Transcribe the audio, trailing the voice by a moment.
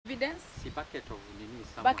confidence. Bucket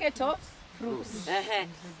of Bucket of fruits.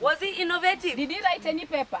 Was he innovative? Did he write any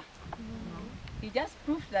paper? He just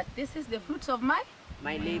proved that this is the fruits of my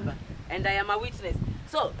labor, and I am a witness.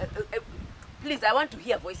 So, please, I want to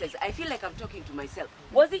hear voices. I feel like I'm talking to myself.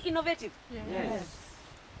 Was he innovative? Yes.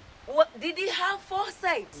 Did he have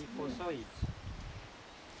foresight? He foresaw it.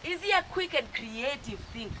 Is he a quick and creative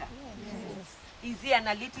thinker? Yes. Is he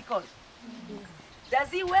analytical? Does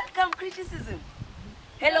he welcome criticism?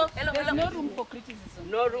 Hello. There's no room for criticism.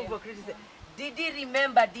 No room for criticism. Did he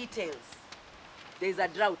remember details? There's a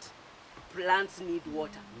drought. Plants need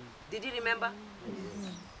water. Did he remember?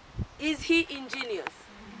 Is he ingenious?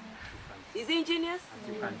 Is he ingenious?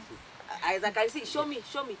 As you can see. As I can see, show me,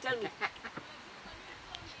 tell me.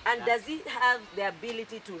 And does he have the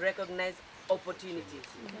ability to recognize opportunities?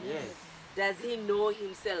 Yes. Does he know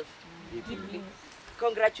himself Deeply.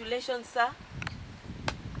 Congratulations, sir.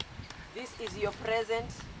 This is your present,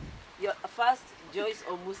 your first Joyce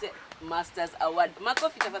Omuse Masters Award.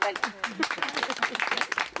 Makofi tafadhali.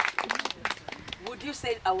 Would you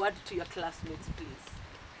say a word to your classmates, please?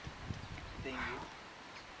 Thank you.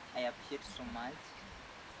 I appreciate so much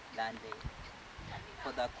that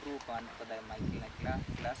for the group and for my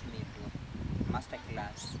classmate master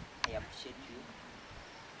class. I appreciate you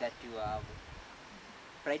that you have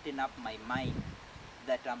brightened up my mind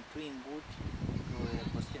that I'm doing good to the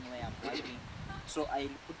position where I'm working. So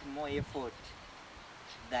I'll put more effort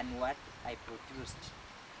than what I produced.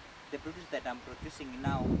 The produce that I'm producing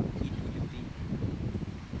now, it will be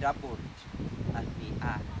doubled as we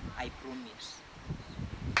are, I promise.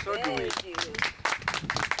 So do it. Thank you.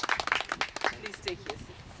 Please take your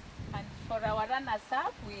seat. And for our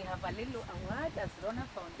runners-up, we have a little award as Rona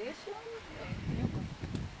Foundation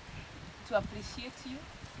to appreciate you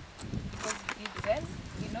because you did well.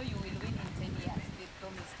 We know you will win in 10 years, they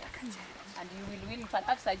promised us. And you will win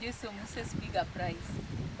perhaps a Joyce Omuse's bigger prize,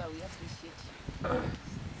 but we appreciate you.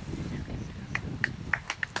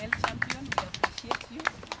 Well, champion, we appreciate you.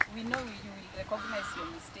 We know you will recognize your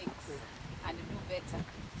mistakes and do better.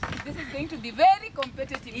 This is going to be very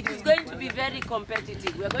competitive. It is going to be very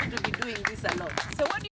competitive. We are going to be doing this a lot. So what do